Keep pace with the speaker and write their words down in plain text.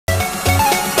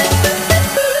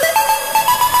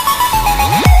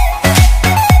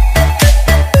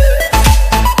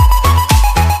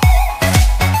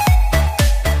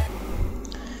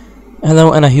Hello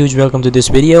and a huge welcome to this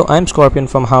video. I'm Scorpion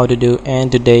from How to Do,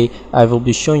 and today I will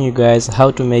be showing you guys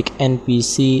how to make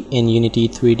NPC in Unity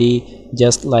 3D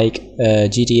just like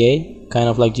GTA, kind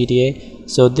of like GTA.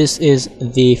 So this is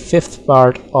the fifth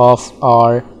part of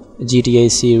our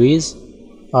GTA series.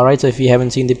 Alright, so if you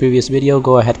haven't seen the previous video,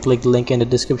 go ahead, click the link in the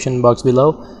description box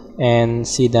below and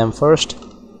see them first.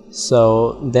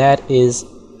 So that is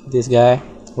this guy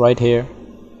right here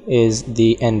is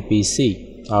the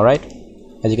NPC. Alright,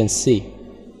 as you can see.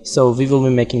 So we will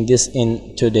be making this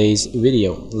in today's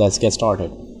video. Let's get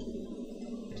started.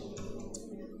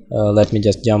 Let me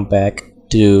just jump back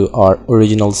to our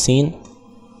original scene.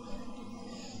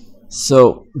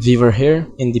 So we were here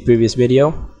in the previous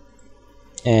video,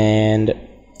 and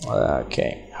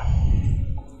okay,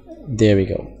 there we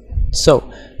go.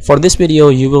 So for this video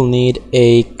you will need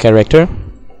a character.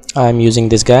 I'm using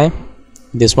this guy,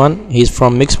 this one. He's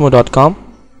from mixmo.com.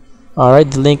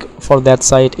 Alright, the link for that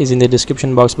site is in the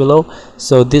description box below.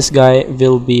 So this guy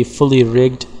will be fully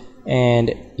rigged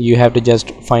and you have to just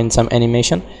find some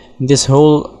animation. This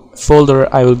whole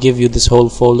folder, I will give you this whole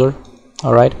folder.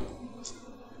 Alright,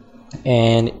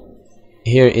 and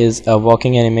here is a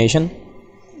walking animation.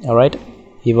 Alright,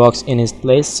 he walks in his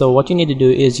place. So what you need to do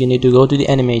is you need to go to the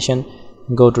animation,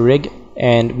 go to rig,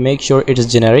 and make sure it is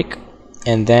generic,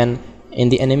 and then in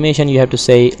the animation you have to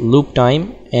say loop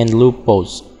time and loop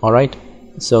pose. Alright,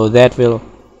 so that will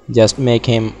just make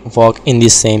him walk in the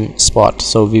same spot,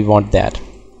 so we want that.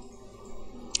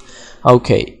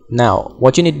 Okay, now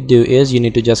what you need to do is you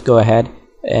need to just go ahead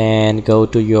and go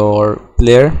to your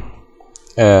player,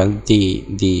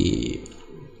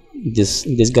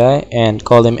 this guy, and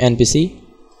call him NPC,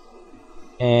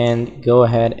 and go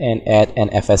ahead and add an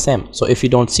FSM. So if you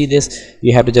don't see this,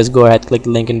 you have to just go ahead, click the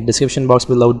link in the description box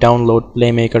below, download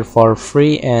Playmaker for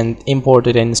free and import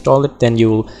it and install it. Then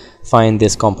you will find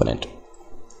this component,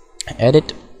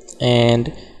 edit,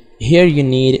 and here you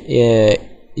need a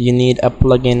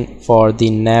plugin for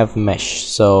the Navmesh.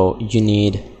 So you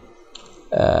need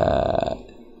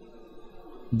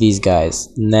these guys,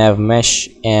 Navmesh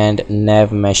and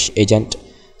Navmesh agent.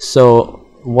 So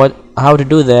how to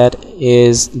do that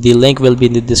is the link will be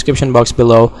in the description box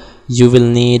below. You will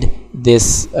need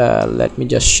this, let me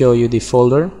just show you the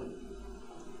folder,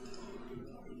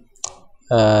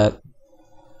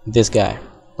 this guy,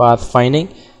 pathfinding.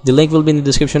 The link will be in the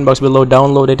description box below.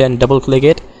 Download it and double click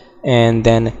it, and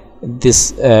then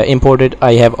this imported,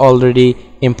 I have already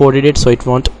imported it, so it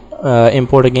won't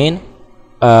import again,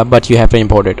 but you have to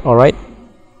import it. Alright,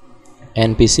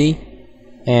 NPC.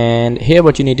 And here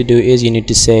what you need to do is you need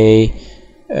to say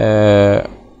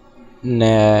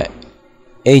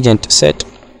agent set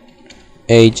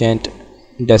agent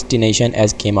destination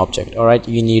as game object. Alright,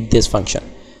 you need this function,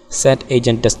 set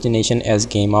agent destination as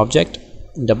game object.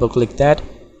 Double click that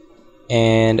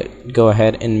and go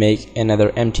ahead and make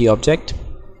another empty object,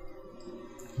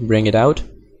 bring it out.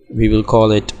 We will call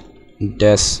it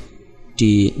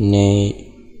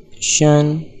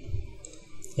destination,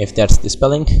 if that's the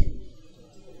spelling.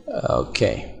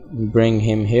 Okay, bring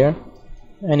him here,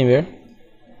 anywhere.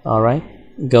 Alright,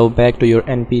 go back to your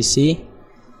NPC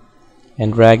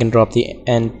and drag and drop the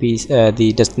NPC,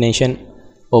 the destination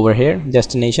over here,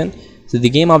 destination. So the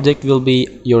game object will be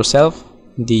yourself,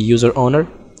 the user owner,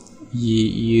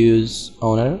 use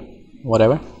owner,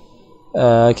 whatever.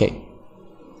 Okay,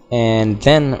 and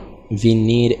then we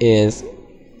need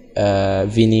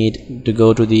to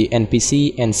go to the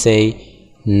NPC and say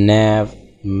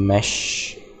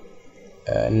Navmesh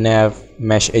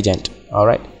agent.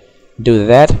 Alright, do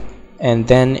that, and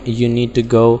then you need to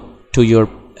go to your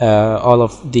all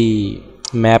of the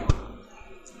map,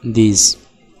 these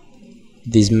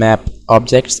map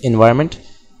objects environment,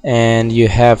 and you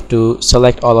have to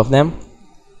select all of them,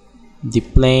 the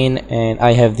plane, and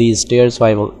I have these stairs, so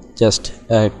I will just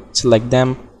select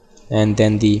them, and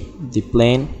then the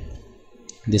plane,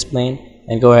 this plane,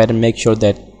 and go ahead and make sure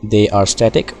that they are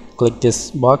static. Click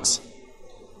this box,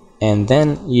 and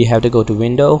then you have to go to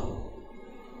window,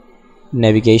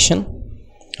 navigation.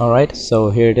 Alright,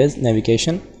 so here it is,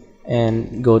 navigation,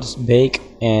 and go to bake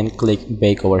and click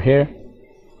bake over here,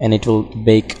 and it will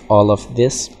bake all of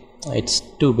this. It's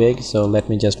too big, so let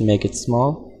me just make it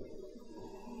small,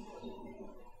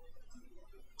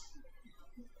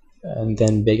 and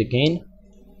then bake again,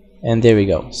 and there we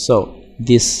go. So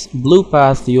this blue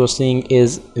path you're seeing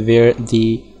is where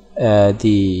this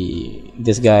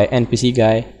guy, NPC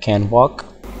guy, can walk.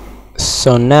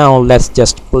 So now let's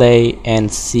just play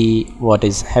and see what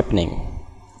is happening.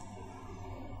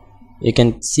 You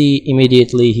can see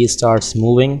immediately he starts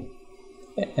moving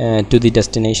to the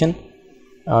destination.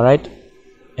 Alright,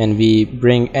 and we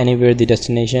bring anywhere the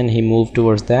destination, he move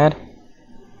towards that,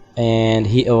 and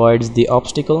he avoids the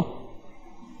obstacle.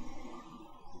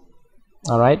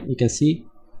 Alright, you can see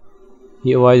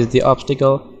he avoids the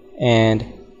obstacle and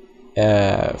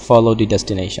follow the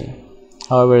destination.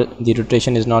 However, the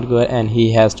rotation is not good and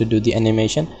he has to do the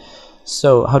animation.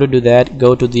 So how to do that?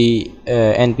 Go to the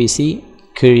NPC,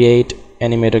 create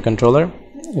Animator Controller,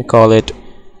 call it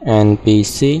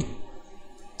NPC,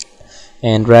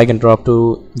 and drag and drop to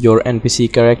your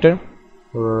NPC character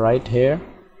right here.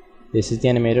 This is the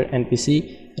animator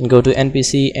NPC, and go to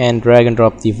NPC and drag and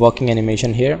drop the walking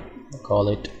animation here. Call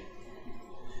it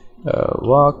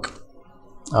walk.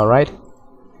 Alright,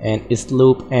 and it's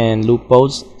loop and loop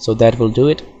pose, so that will do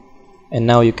it. And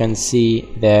now you can see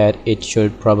that it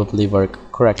should probably work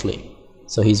correctly.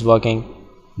 So he's walking,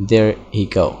 there he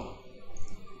go.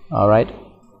 Alright,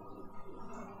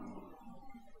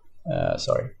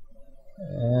 sorry,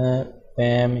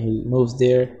 bam, he moves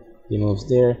there, he moves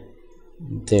there,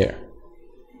 there.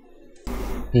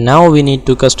 Now we need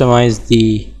to customize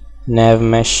the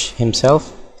Navmesh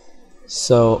himself.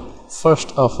 So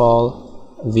first of all,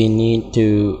 we need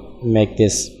to make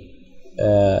this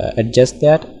adjust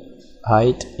that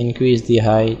height, increase the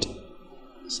height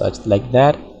such like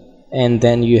that, and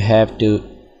then you have to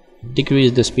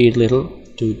decrease the speed little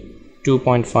to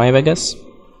 2.5 I guess,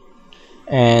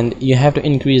 and you have to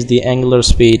increase the angular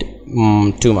speed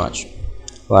too much,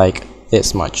 like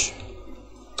this much.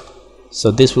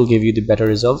 So this will give you the better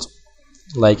result.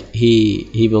 Like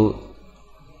he will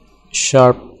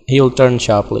turn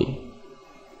sharply.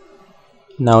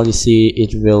 Now you see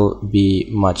it will be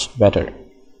much better.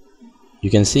 You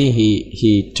can see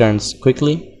he turns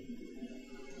quickly.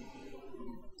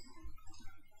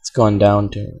 It's gone down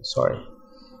to, sorry,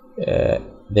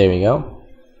 there we go.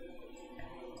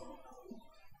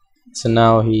 So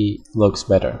now he looks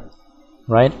better,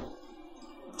 right?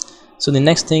 So the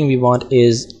next thing we want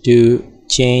is to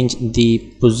change the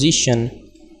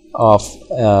position of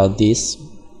this.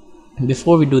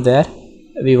 Before we do that,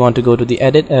 we want to go to the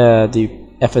edit, the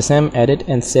FSM edit,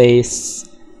 and say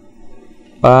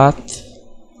path,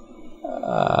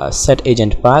 set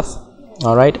agent path.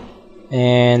 Alright,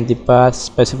 and the path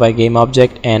specify game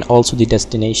object and also the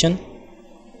destination.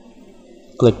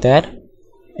 Click that,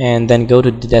 and then go to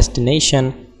the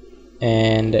destination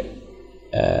and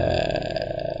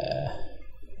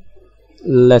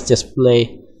let's just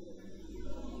play,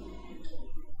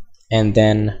 and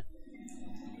then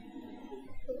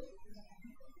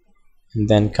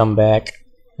come back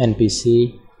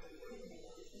NPC.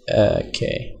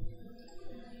 Okay,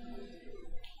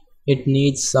 it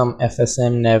needs some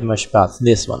FSM nav mesh path,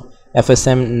 this one,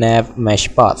 FSM nav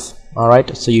mesh path.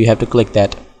 Alright, so you have to click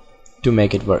that to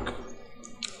make it work.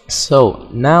 So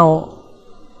now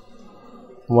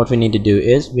what we need to do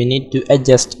is we need to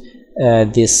adjust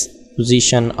this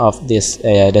position of this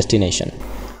destination.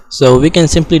 So we can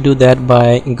simply do that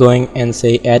by going and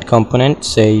say add component,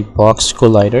 say box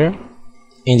collider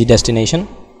in the destination,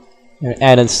 and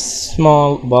add a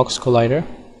small box collider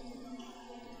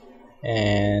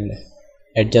and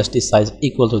adjust the size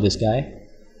equal to this guy,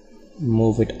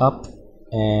 move it up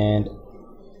and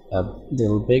a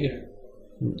little bigger,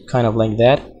 kind of like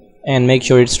that, and make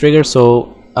sure it's trigger.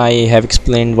 So I have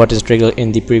explained what is trigger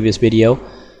in the previous video,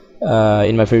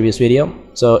 in my previous video.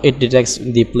 So it detects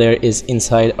the player is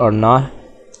inside or not.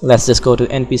 Let's just go to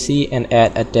NPC and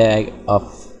add a tag of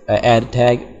add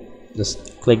tag.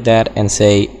 Just click that and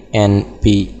say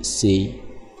NPC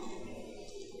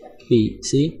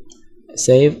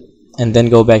save, and then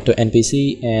go back to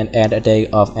NPC and add a tag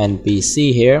of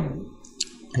NPC here.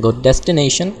 Go to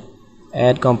destination,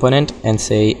 add component and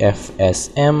say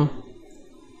FSM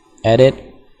edit,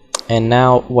 and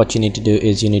now what you need to do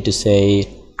is you need to say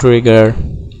trigger,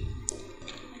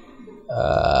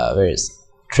 where is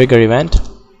trigger event,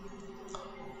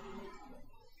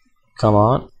 come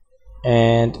on,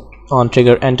 and on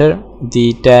trigger enter,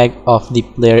 the tag of the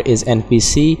player is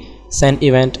NPC, send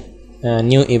event,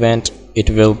 new event, it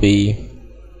will be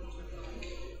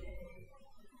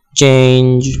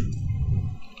change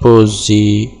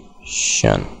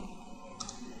position,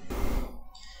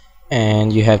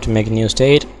 and you have to make a new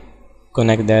state,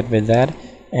 connect that with that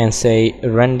and say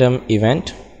random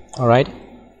event. Alright,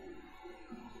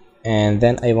 and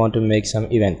then I want to make some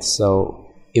events,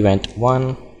 so event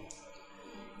 1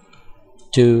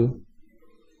 2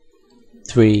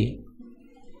 3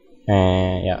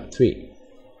 and yeah 3,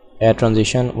 add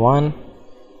transition 1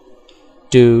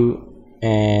 2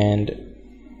 and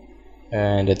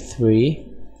 3,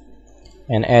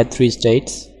 and add 3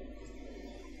 states.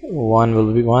 1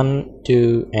 will be 1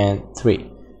 2 and 3.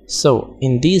 So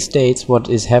in these states, what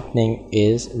is happening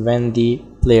is when the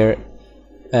player,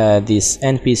 this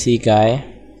NPC guy,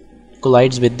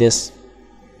 collides with this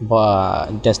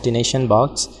destination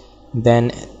box,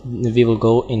 then we will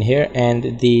go in here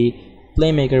and the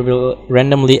playmaker will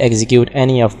randomly execute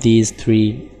any of these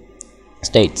three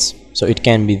states. So it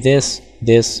can be this,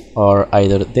 this, or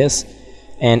either this.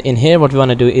 And in here what we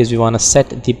want to do is we want to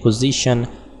set the position,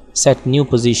 set new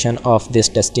position of this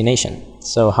destination.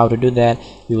 So how to do that?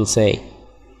 We will say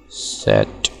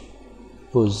set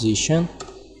position.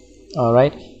 All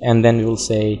right, and then we will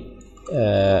say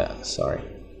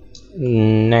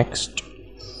next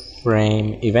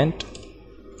frame event.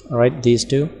 All right, these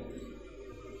two,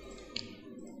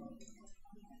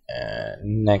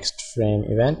 next frame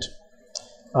event.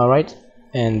 All right,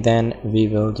 and then we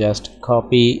will just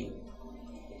copy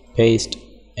paste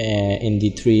in the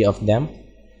three of them.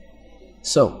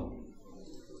 So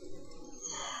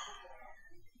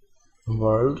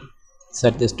world,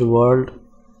 set this to world.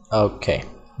 Okay,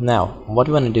 now what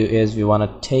we want to do is we want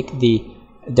to take the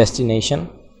destination,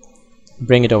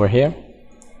 bring it over here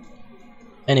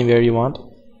anywhere you want,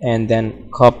 and then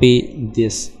copy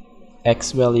this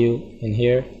X value in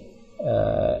here,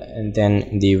 and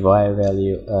then the Y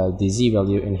value, the Z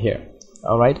value in here.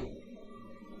 All right,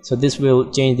 so this will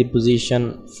change the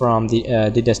position from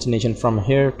the destination from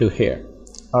here to here.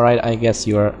 All right, I guess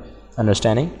you are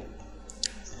understanding.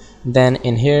 Then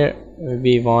in here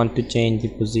we want to change the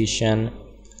position,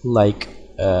 like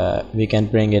we can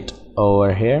bring it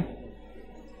over here.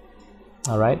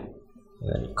 All right,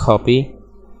 then copy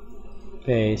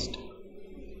paste,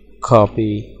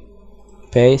 copy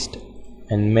paste,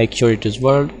 and make sure it is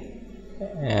world.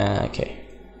 Okay,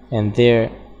 and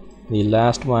there, the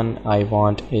last one, I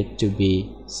want it to be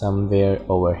somewhere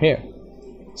over here.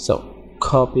 So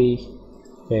copy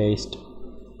paste,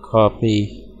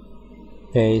 copy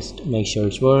paste, make sure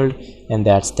it's world, and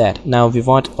that's that. Now we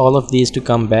want all of these to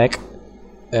come back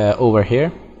over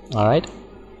here. All right,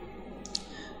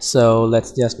 so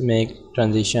let's just make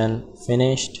transition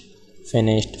finished,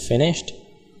 finished, finished,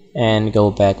 and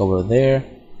go back over there,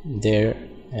 there,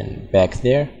 and back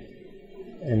there,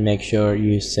 and make sure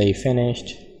you say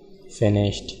finished,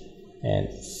 finished, and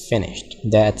finished.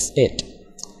 That's it.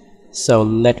 So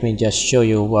let me just show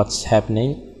you what's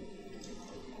happening.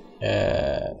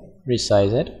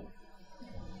 Resize it,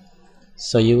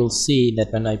 so you will see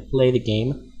that when I play the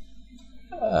game,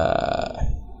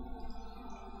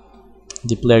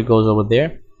 the player goes over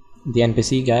there, the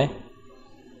NPC guy.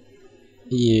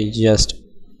 You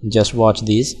just watch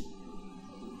these.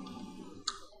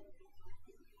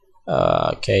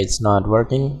 Okay, it's not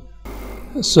working,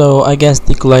 so I guess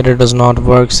the collider does not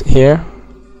works here,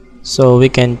 so we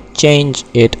can change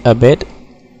it a bit.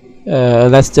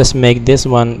 Let's just make this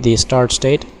one the start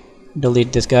state,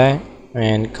 delete this guy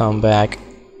and come back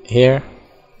here,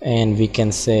 and we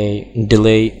can say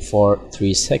delay for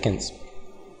 3 seconds.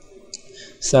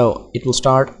 So it will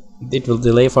start, it will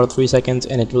delay for 3 seconds,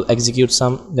 and it will execute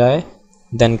some guy,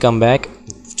 then come back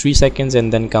 3 seconds, and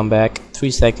then come back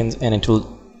 3 seconds, and it will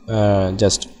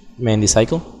just main the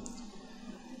cycle.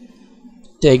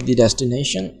 Take the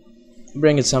destination,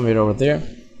 bring it somewhere over there,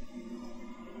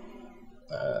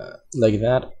 like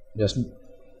that. Just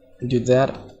do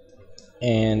that,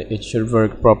 and it should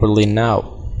work properly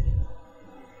now.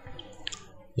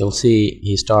 You'll see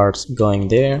he starts going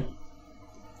there,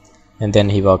 and then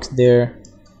he walks there,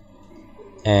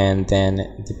 and then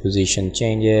the position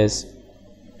changes.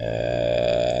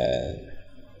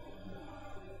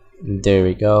 There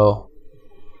we go.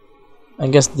 I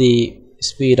guess the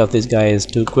speed of this guy is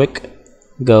too quick.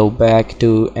 Go back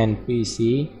to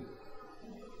NPC,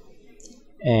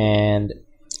 and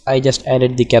I just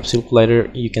added the capsule collider,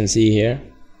 you can see here,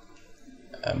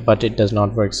 but it does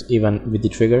not work even with the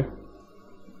trigger.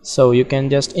 So you can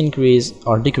just increase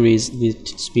or decrease the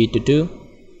speed to 2,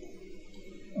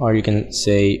 or you can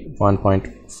say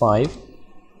 1.5.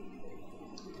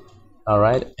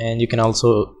 Alright, and you can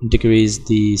also decrease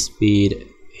the speed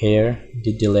here,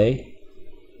 the delay,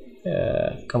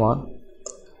 come on,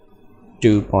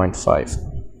 2.5,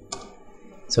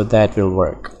 so that will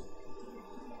work.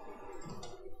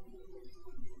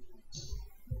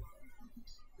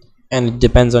 And it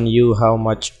depends on you how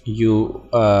much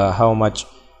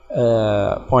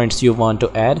points you want to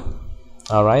add.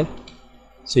 All right,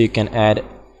 so you can add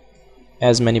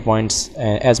as many points,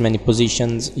 as many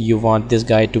positions you want this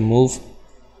guy to move,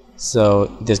 so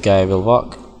this guy will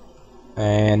walk.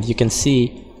 And you can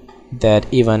see that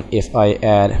even if I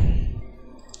add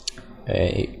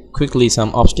quickly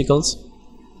some obstacles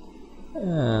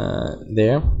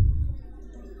there,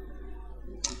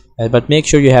 but make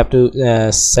sure you have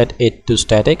to set it to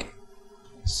static.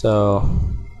 So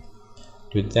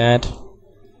do that.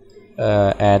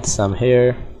 Add some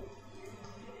here,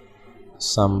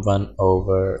 someone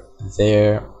over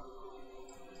there,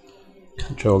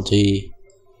 Control G,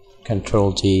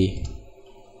 Control G,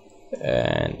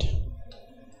 and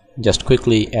just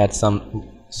quickly add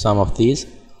some of these,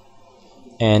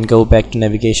 and go back to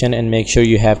navigation and make sure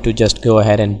you have to just go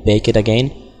ahead and bake it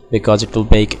again, because it will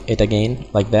bake it again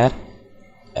like that.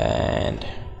 And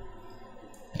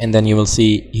then you will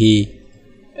see he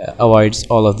avoids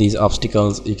all of these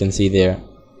obstacles. You can see there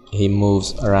he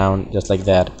moves around just like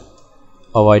that,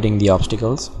 avoiding the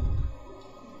obstacles.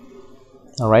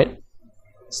 Alright,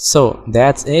 so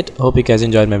that's it. Hope you guys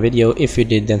enjoyed my video. If you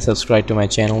did, then subscribe to my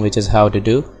channel, which is how to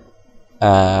do.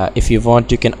 If you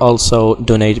want, you can also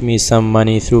donate me some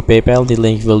money through PayPal. The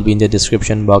link will be in the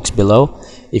description box below.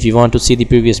 If you want to see the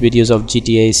previous videos of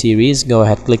GTA series, go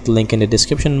ahead, click the link in the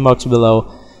description box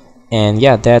below. And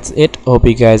yeah, that's it. Hope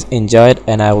you guys enjoyed,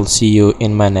 and I will see you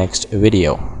in my next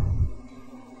video.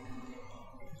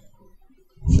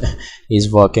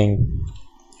 He's walking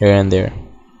here and there.